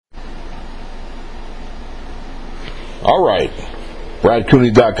All right.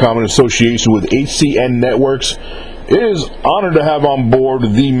 BradCooney.com in association with HCN Networks. It is honored to have on board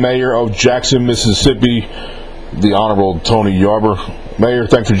the mayor of Jackson, Mississippi, the Honorable Tony Yarber. Mayor,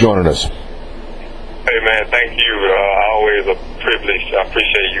 thanks for joining us. Hey, man, thank you. Always a privilege. I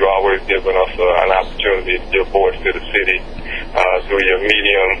appreciate you always giving us an opportunity to give voice to the city through your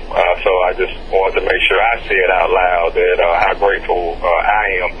medium. So I just wanted to make sure I say it out loud that how grateful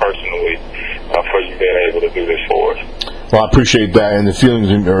I am personally for you being able to do this for us. Well, I appreciate that, and the feelings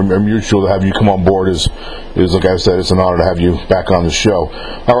are mutual to have you come on board. Is like I said, it's an honor to have you back on the show.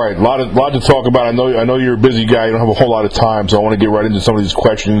 All right, a lot to talk about. I know you're a busy guy. You don't have a whole lot of time, so I want to get right into some of these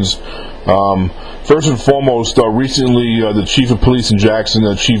questions. First and foremost, recently the chief of police in Jackson,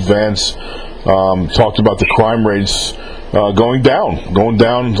 Chief Vance, talked about the crime rates going down.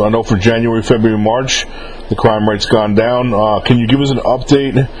 I know for January, February, March, the crime rate's gone down. Can you give us an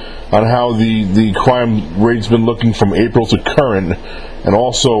update on how the crime rate's been looking from April to current, and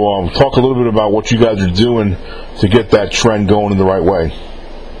also talk a little bit about what you guys are doing to get that trend going in the right way?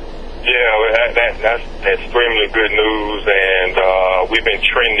 Yeah, that's extremely good news, and we've been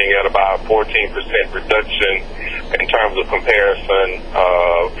trending at about 14% reduction in terms of comparison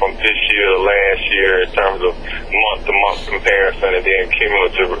from this year to last year in terms of month-to-month comparison, and then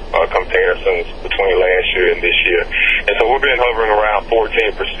cumulative comparisons between last year and this year. And so we've been hovering around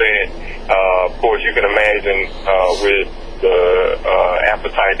 14%. Of course, you can imagine with the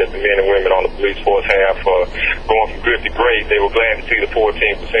appetite that the men and women on the police force have for going from good to great, they were glad to see the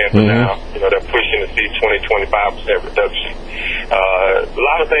 14%, but now they're pushing to see 20-25% reduction. A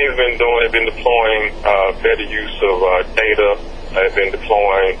lot of things they've been doing. They've been deploying better use of data. They've been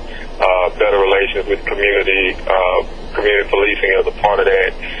deploying better relations with community policing as a part of that,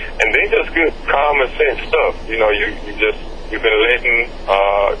 and then just good common sense stuff. You've been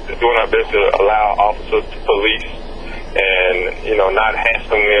doing our best to allow officers to police, and not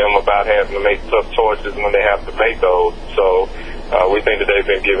hassling them about having to make tough choices when they have to make those. So we think that they've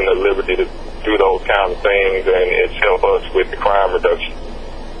been given the liberty to do those kind of things, and it's helped us with the crime reduction.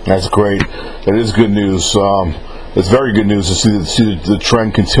 That's great. That is good news. It's very good news to see the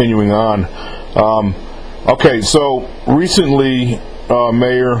trend continuing on. Okay, so recently,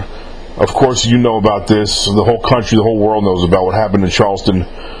 Mayor, of course you know about this. The whole country, the whole world knows about what happened in Charleston,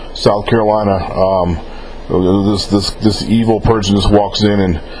 South Carolina. This evil person just walks in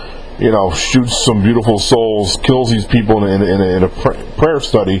and shoots some beautiful souls, kills these people in a prayer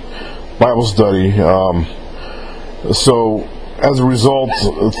study, Bible study. So as a result,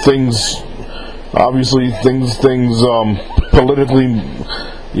 things politically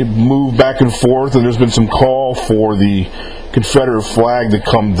move back and forth, and there's been some call for the Confederate flag to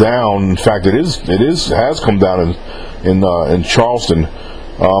come down. In fact, it has come down in Charleston.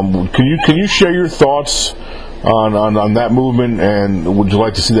 Can you share your thoughts on that movement, and would you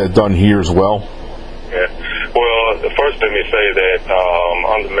like to see that done here as well? Yeah. Well, first let me say that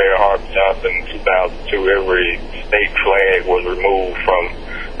under Mayor Harvey Johnson in 2002, every state flag was removed from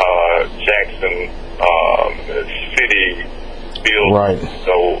Jackson city building. Right.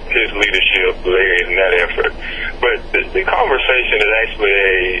 So his leadership led in that effort. But the conversation is actually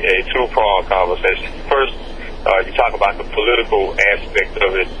a two-pronged conversation. First, you talk about the political aspect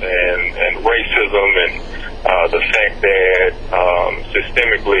of it and racism and the fact that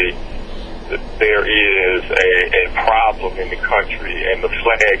systemically there is a problem in the country, and the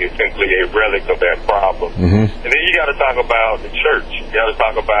flag is simply a relic of that problem. And then you got to talk about the church. You got to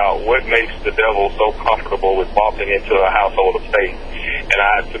talk about what makes the devil so comfortable with walking into a household of faith. And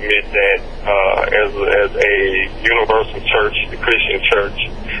I submit that as a universal church, the Christian church,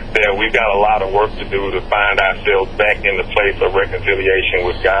 that we've got a lot of work to do to find ourselves back in the place of reconciliation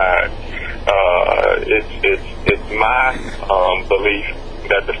with God. It's my belief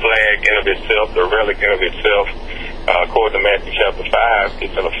that the flag in of itself, the relic in of itself, according to Matthew chapter 5,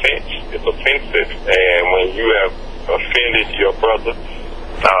 it's an offense. It's offensive, and when you have offended your brother,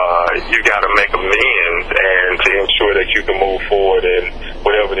 you got to make amends and to ensure that you can move forward in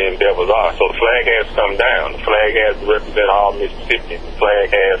whatever the endeavors are. So the flag has to come down. The flag has to represent all Mississippians. The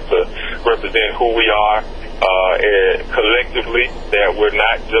flag has to represent who we are collectively, that we're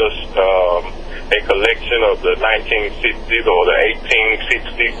not just a collection of the 1960s or the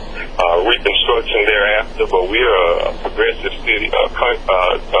 1860s, Reconstruction thereafter, but we are a progressive state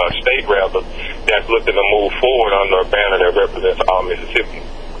rather, that's looking to move forward under a banner that represents all Mississippi.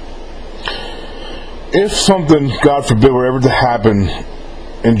 If something, God forbid, were ever to happen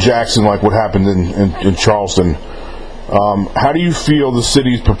in Jackson like what happened in Charleston, how do you feel the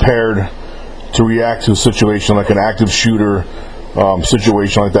city's prepared to react to a situation like an active shooter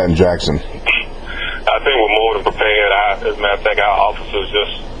situation like that in Jackson? I think we're more than prepared prepared. As a matter of fact, our officers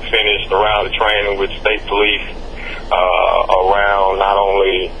just finished a round of training with state police around not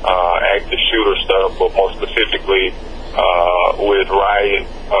only active shooter stuff, but more specifically with riot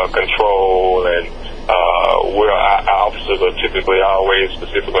control, and where our officers are typically always,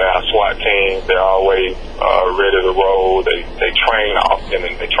 specifically our SWAT teams, they're always ready to roll. They train often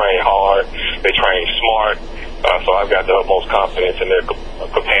and they train hard. They train smart. So I've got the utmost confidence in their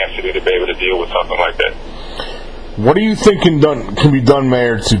capacity to be able to deal with something like that. What do you think can be done,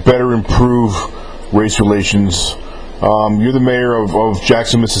 Mayor, to better improve race relations? You're the mayor of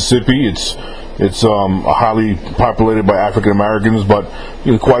Jackson, Mississippi. It's highly populated by African Americans, but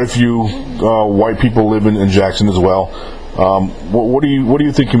quite a few white people live in Jackson as well. What do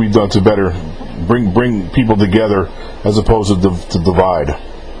you think can be done to better bring people together as opposed to divide?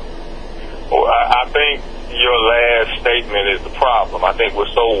 Well, I think your last statement is the problem. I think we're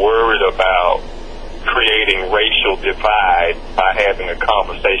so worried about creating racial divide by having a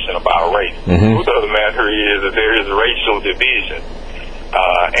conversation about race. The truth of the matter is that there is racial division,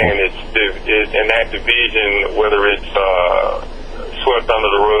 and that division, whether it's swept under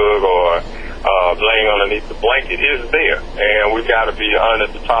the rug or laying underneath the blanket, is there, and we've got to be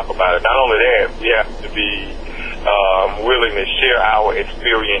honest to talk about it. Not only that, we have to be willing to share our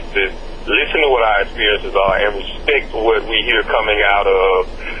experiences, listen to what our experiences are, and respect what we hear coming out of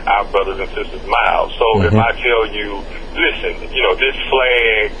our brothers and sisters' mouths. So if I tell you, listen, this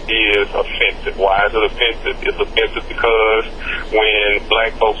flag is offensive. Why is it offensive? It's offensive because when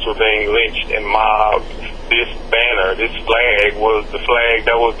black folks were being lynched and mobbed, this banner, this flag, was the flag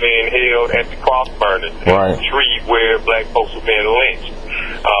that was being held at the cross burning street where black folks were being lynched.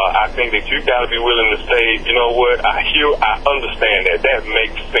 I think that you've got to be willing to say, you know what, I understand that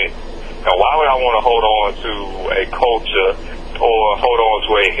makes sense. Now, why would I want to hold on to a culture or hold on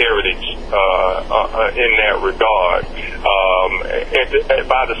to a heritage in that regard?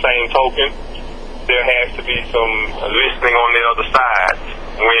 By the same token, there has to be some listening on the other side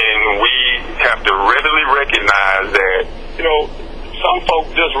when we have to readily recognize that, some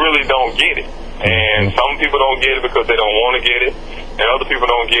folks just really don't get it. And some people don't get it because they don't want to get it, and other people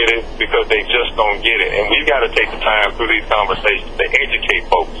don't get it because they just don't get it. And we've got to take the time through these conversations to educate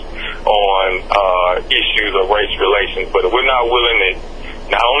folks on issues of race relations. But if we're not willing to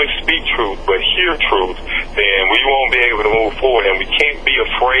not only speak truth, but hear truth, then we won't be able to move forward. And we can't be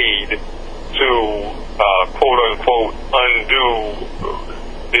afraid to, quote-unquote, undo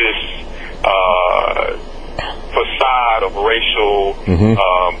this facade of racial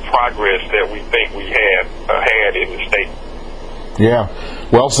progress that we think we have had in the state. Yeah,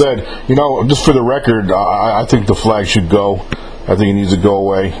 well said. Just for the record, I think the flag should go. I think it needs to go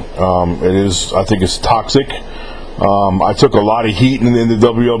away. I think it's toxic. I took a lot of heat in the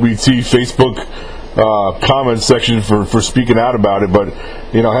WLBT Facebook comment section for speaking out about it, but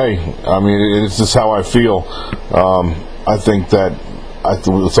hey, it's just how I feel. I think that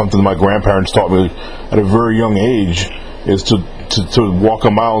something my grandparents taught me at a very young age is to walk a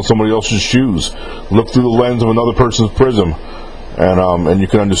mile in somebody else's shoes, look through the lens of another person's prism, and you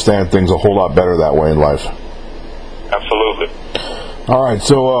can understand things a whole lot better that way in life. Absolutely. All right,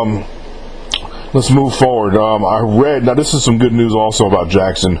 so let's move forward. I read, now this is some good news also about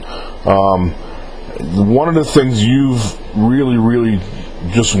Jackson. One of the things you've really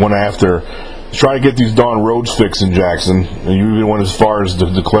just went after, try to get these darn roads fixed in Jackson, and you even went as far as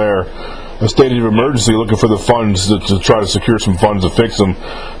to declare a state of emergency, looking for the funds to try to secure some funds to fix them.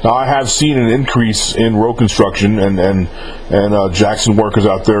 Now, I have seen an increase in road construction and Jackson workers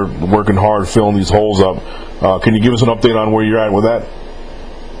out there working hard, filling these holes up. Can you give us an update on where you're at with that?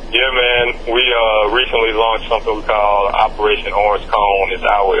 Yeah, man. We recently launched something we call Operation Orange Cone. It's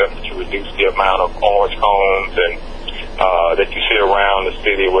our effort to reduce the amount of orange cones and that you see around the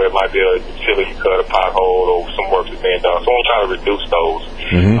city where it might be a utility cut, a pothole, or some work is being done. So we're trying to reduce those.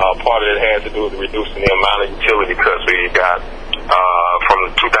 Part of it has to do with reducing the amount of utility cuts we got.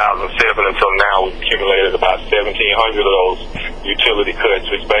 From 2007 until now, we've accumulated about 1,700 of those utility cuts,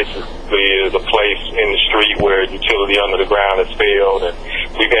 which basically is a place in the street where utility under the ground has failed, and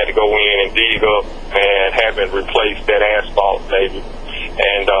we've had to go in and dig up and haven't replaced that asphalt, maybe.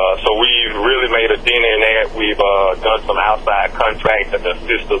 And so we've really made a dent in that. We've done some outside contracts that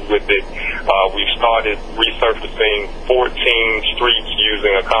assist us with it. We've started resurfacing 14 streets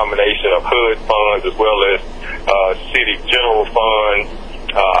using a combination of HUD funds as well as city general funds.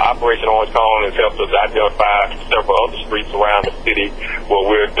 Operation Orange Cone has helped us identify several other streets around the city where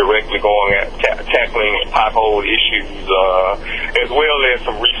we're directly going at tackling pothole issues, as well as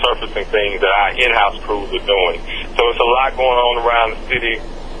some resurfacing things that our in-house crews are doing. So it's a lot going on around the city.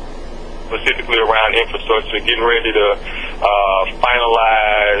 specifically around infrastructure, getting ready to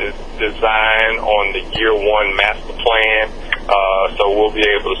finalize design on the year one master plan. So we'll be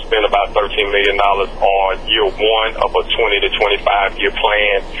able to spend about $13 million on year one of a 20 to 25 year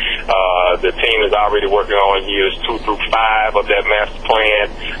plan. The team is already working on years 2 through 5 of that master plan.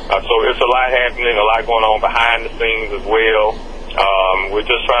 So it's a lot happening, a lot going on behind the scenes as well. We're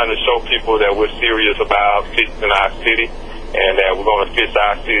just trying to show people that we're serious about fixing our city, and that we're going to fix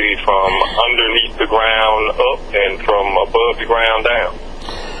our city from underneath the ground up and from above the ground down.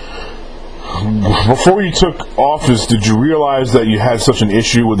 Before you took office, did you realize that you had such an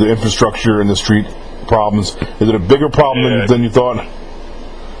issue with the infrastructure and the street problems? Is it a bigger problem than you thought?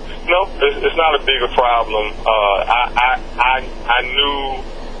 No, it's not a bigger problem. I knew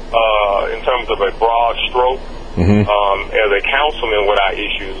in terms of a broad stroke, as a councilman, what our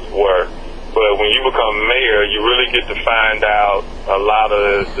issues were. But when you become mayor, you really get to find out a lot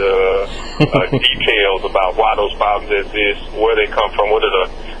of the details about why those problems exist, where they come from, what are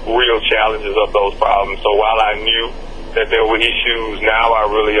the real challenges of those problems. So while I knew that there were issues, now I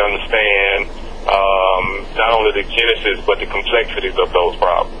really understand not only the genesis but the complexities of those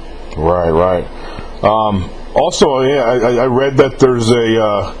problems. Right. Also, I read that there's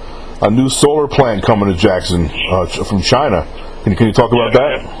a new solar plant coming to Jackson from China. Can you talk about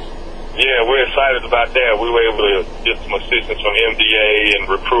that? Yeah, we're excited about that. We were able to get some assistance from MDA in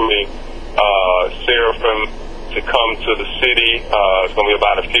recruiting Seraphim to come to the city. It's going to be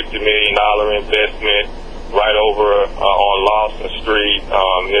about a $50 million investment right over on Lawson Street.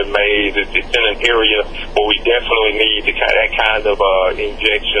 It's in an area where we definitely need that kind of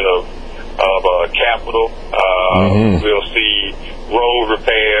injection of capital. We'll see road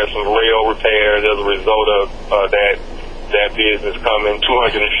repairs, some rail repairs as a result of that business coming,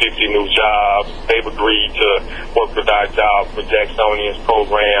 250 new jobs. They've agreed to work with our Jobs for Jacksonians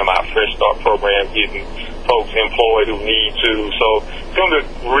program, our Fresh Start program, getting folks employed who need to. So it's going to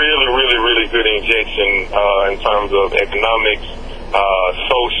be really, really, really good injection in terms of economics,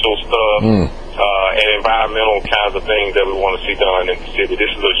 social stuff, and environmental kinds of things that we want to see done in the city.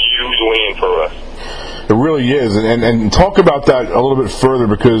 This is a huge win for us. It really is. And talk about that a little bit further,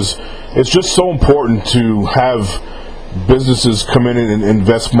 because it's just so important to have businesses come in and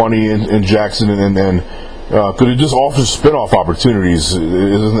invest money in Jackson, and could it just offer spin-off opportunities?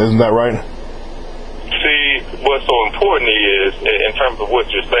 Isn't that right? See, what's so important is, in terms of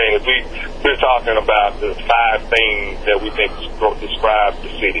what you're saying, is we're talking about the 5 things that we think describe the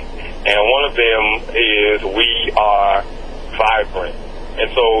city. And one of them is we are vibrant.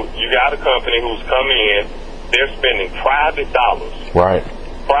 And so you got a company who's coming in, they're spending private dollars. Right.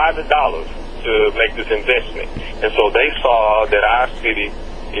 Private dollars to make this investment. And so they saw that our city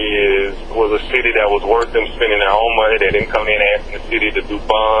was a city that was worth them spending their own money. They didn't come in asking the city to do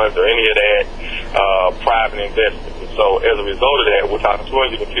bonds or any of that private investment. And so as a result of that, we're talking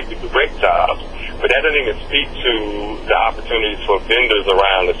 250 direct jobs, but that doesn't even speak to the opportunities for vendors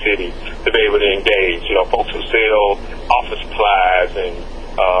around the city to be able to engage. Folks who sell office supplies and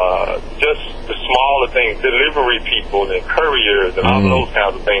just the smaller things, delivery people and couriers and all those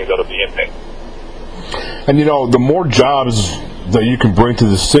kinds of things that'll be impacted. And the more jobs that you can bring to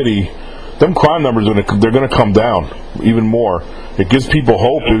the city, them crime numbers they're going to come down even more. It gives people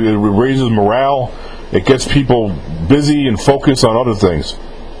hope. It raises morale. It gets people busy and focused on other things.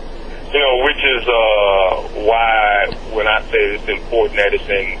 Which is why when I say it's important that it's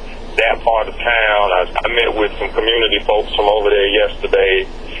in that part of town, I met with some community folks from over there yesterday,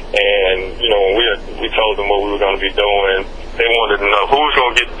 and when we told them what we were going to be doing, they wanted to know who's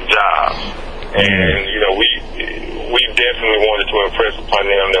going to get the job. And we definitely wanted to impress upon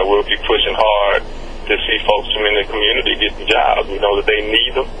them that we'll be pushing hard to see folks from in the community get the jobs. We know that they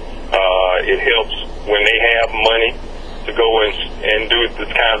need them. It helps when they have money to go and do the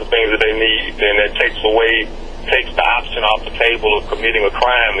kinds of things that they need, and that takes the option off the table of committing a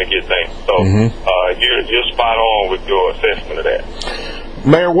crime to get things. So you're spot on with your assessment of that.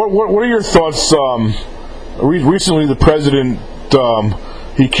 Mayor, what are your thoughts? Recently, the president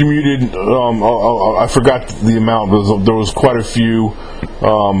he commuted. I forgot the amount. There was quite a few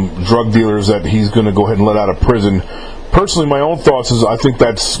drug dealers that he's going to go ahead and let out of prison. Personally, my own thoughts is I think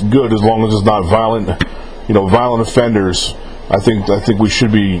that's good as long as it's not violent. Violent offenders. I think we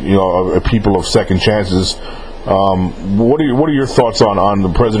should be a people of second chances. What are your thoughts on the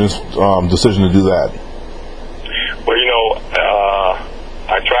president's decision to do that? Well,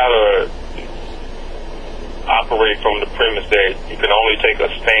 I try to operate from the premise that you can only take a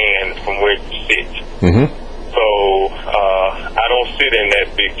stand from where you sit. So I don't sit in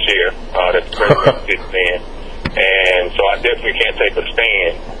that big chair that the president sits in, and so I definitely can't take a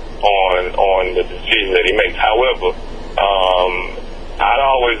stand. on the decision that he makes. However, I'd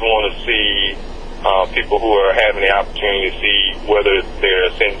always want to see people who are having the opportunity to see whether their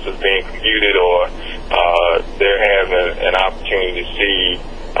sentence is being commuted or they're having an opportunity to see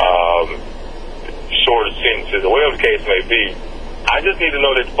shorter sentences, or whatever the case may be. I just need to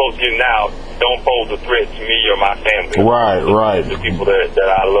know that the folks getting out don't pose a threat to me or my family. Right. The people that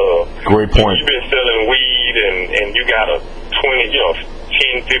I love. Great point. You've been selling weed and you got a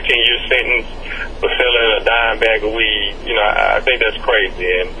 10, 15-year sentence for selling a dime bag of weed. I think that's crazy,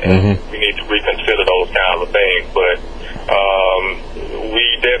 and we need to reconsider those kinds of things. But we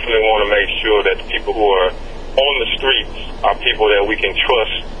definitely want to make sure that the people who are on the streets are people that we can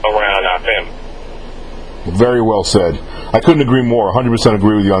trust around our family. Very well said. I couldn't agree more. 100%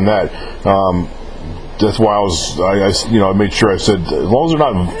 agree with you on that. That's why I made sure I said, as long as they're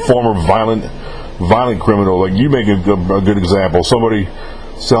not former violent criminal, like you make a good example. Somebody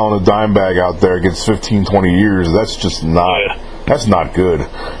selling a dime bag out there gets 15, 20 years. That's just not. That's not good.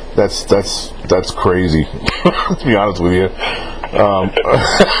 That's crazy. To be honest with you. All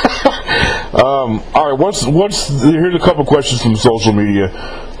right. Here's a couple questions from social media.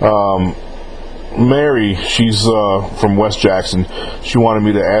 Mary, she's from West Jackson. She wanted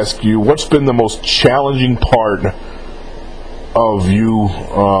me to ask you, what's been the most challenging part of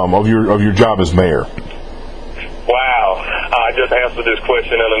your job as mayor? Wow, I just answered this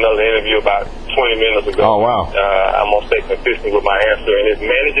question in another interview about 20 minutes ago. Oh wow! I'm gonna stay consistent with my answer, and it's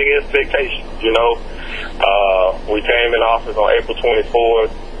managing expectations. We came in office on April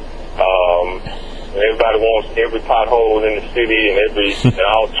 24th. Everybody wants every pothole in the city and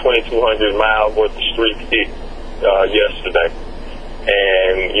all 2,200 miles worth of streets hit yesterday.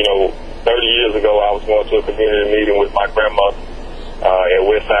 And 30 years ago, I was going to a community meeting with my grandmother at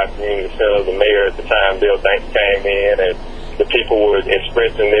Westside Community Center. The mayor at the time, Bill Danks, came in, and the people were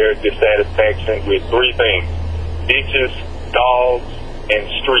expressing their dissatisfaction with three things: ditches, dogs, and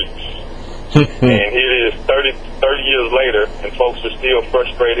streets. And here it is 30 years later, and folks are still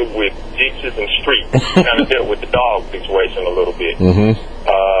frustrated with ditches and streets. Kind of dealt with the dog situation a little bit. And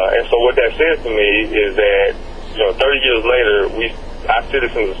so what that says to me is that 30 years later, our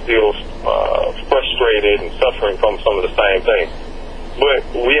citizens are still frustrated and suffering from some of the same things. But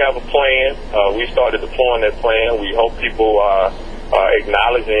we have a plan. We started deploying that plan. We hope people are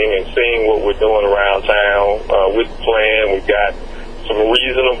acknowledging and seeing what we're doing around town with the plan. We've got some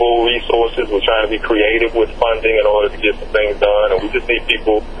reasonable resources. We're trying to be creative with funding in order to get some things done. And we just need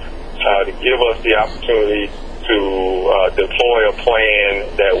people to give us the opportunity to deploy a plan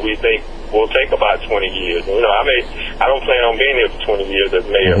that we think will take about 20 years. I don't plan on being here for 20 years as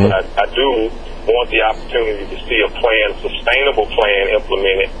mayor, but I do want the opportunity to see a sustainable plan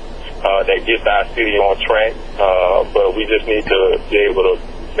implemented that gets our city on track. But we just need to be able to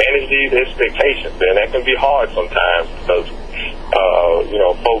manage these expectations, and that can be hard sometimes because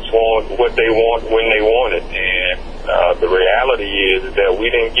folks want what they want when they want it, and the reality is that we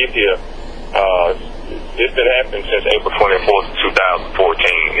didn't get here. It's been happening since April 24th, 2014.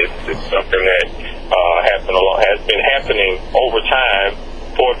 It's something that has been happening over time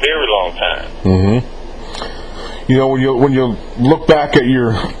for a very long time. When you look back at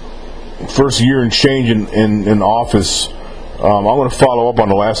your first year and change in office, I'm going to follow up on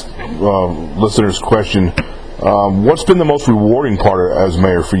the last listener's question. What's been the most rewarding part as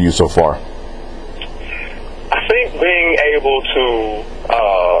mayor for you so far? I think being able to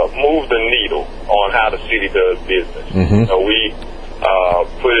move the needle on how the city does business. We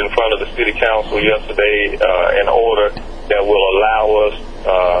put in front of the city council yesterday an order that will allow us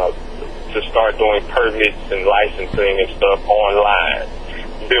to start doing permits and licensing and stuff online.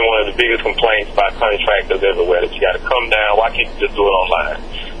 It's been one of the biggest complaints by contractors everywhere that you got to come down. Why can't you just do it online?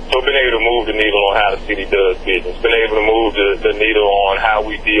 So we've been able to move the needle on how the city does business. Been able to move the needle on how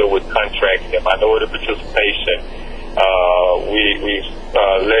we deal with contracting and minority participation. We've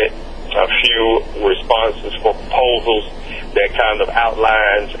let a few responses for proposals that kind of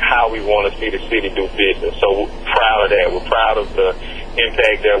outlines how we want to see the city do business. So we're proud of that. We're proud of the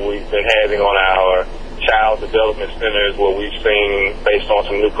impact that we've been having on our child development centers, where we've seen, based on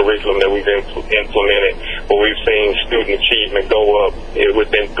some new curriculum that we've implemented, where we've seen student achievement go up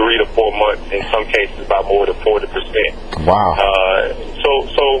within 3 to 4 months, in some cases by more than 40%. Wow.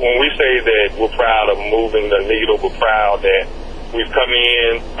 So when we say that we're proud of moving the needle, we're proud that we've come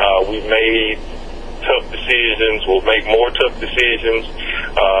in, we've made tough decisions, we'll make more tough decisions,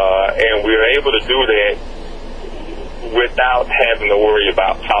 and we're able to do that without having to worry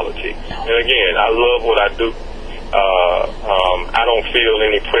about politics. And again, I love what I do. I don't feel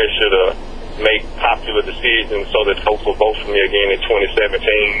any pressure to make popular decisions so that folks will vote for me again in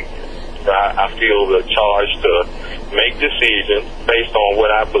 2017. I feel the charge to make decisions based on what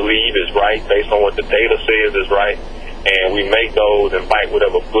I believe is right, based on what the data says is right, and we make those and bite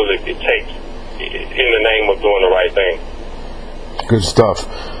whatever bullet it takes in the name of doing the right thing. Good stuff.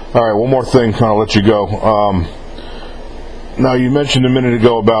 All right, one more thing, kind of let you go. Now, you mentioned a minute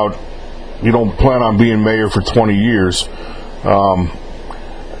ago about you don't plan on being mayor for 20 years.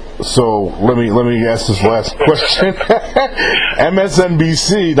 So let me ask this last question.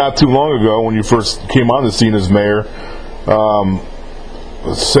 MSNBC, not too long ago, when you first came on the scene as mayor,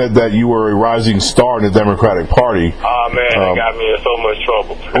 said that you were a rising star in the Democratic Party. Oh, man, they got me in so much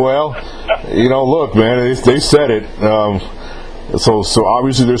trouble. Well, look, man, they said it. So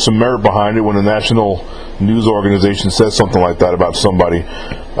obviously there's some merit behind it when a national news organization says something like that about somebody.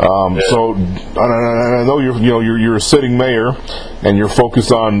 So I know you're a sitting mayor and you're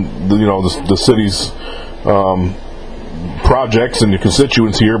focused on the city's projects and your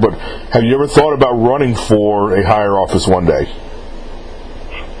constituents here. But have you ever thought about running for a higher office one day?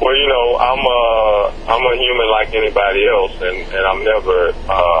 Well, I'm a human like anybody else, and I'm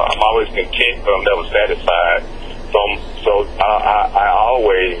always content, but I'm never satisfied. So I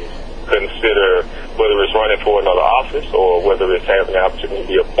always consider whether it's running for another office or whether it's having the opportunity to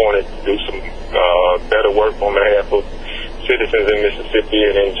be appointed to do some better work on behalf of citizens in Mississippi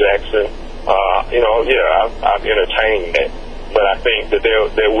and in Jackson. I've entertained that, but I think that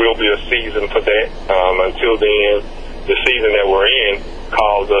there will be a season for that. Until then, the season that we're in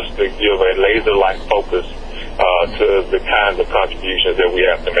calls us to give a laser-like focus to the kinds of contributions that we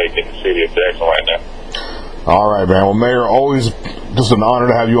have to make in the city of Jackson right now. All right, man. Well, Mayor, always just an honor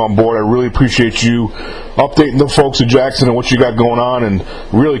to have you on board. I really appreciate you updating the folks of Jackson and what you got going on. And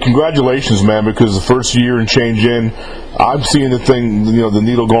really, congratulations, man, because the first year and change in, I'm seeing the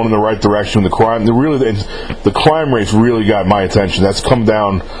needle going in the right direction. The crime rate's really got my attention. That's come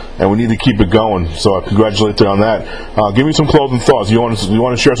down, and we need to keep it going. So I congratulate you on that. Give me some closing thoughts. You want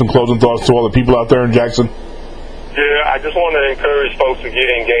to share some closing thoughts to all the people out there in Jackson? Yeah, I just want to encourage folks to get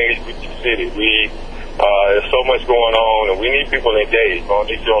engaged with the city. There's so much going on, and we need people engaged. We don't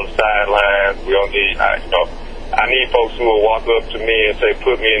need you on the sidelines. We don't need, I need folks who will walk up to me and say,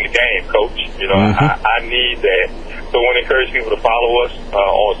 "Put me in the game, coach." I need that. So I want to encourage people to follow us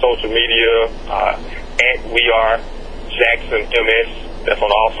on social media at We Are Jackson MS. That's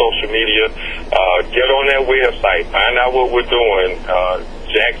on all social media. Get on that website. Find out what we're doing.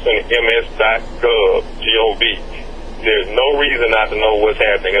 JacksonMS.gov. Gov. There's no reason not to know what's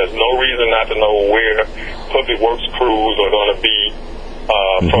happening. There's no reason not to know where public works crews are going to be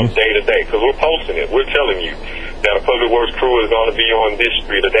from day to day, because we're posting it. We're telling you that a public works crew is going to be on this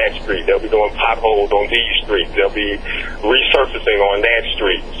street or that street. They'll be doing potholes on these streets. They'll be resurfacing on that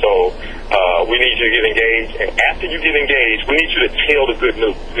street. So we need you to get engaged. And after you get engaged, we need you to tell the good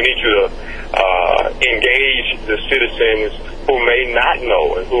news. We need you to engage the citizens who may not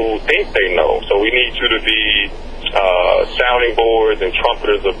know and who think they know. So we need you to be sounding boards and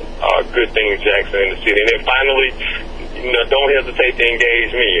trumpeters of good things Jackson in the city. And then finally, don't hesitate to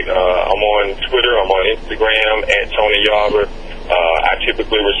engage me. I'm on Twitter, I'm on Instagram at Tony Yarber. I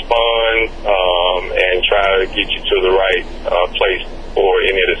typically respond and try to get you to the right place for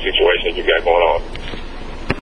any of the situations you got going on.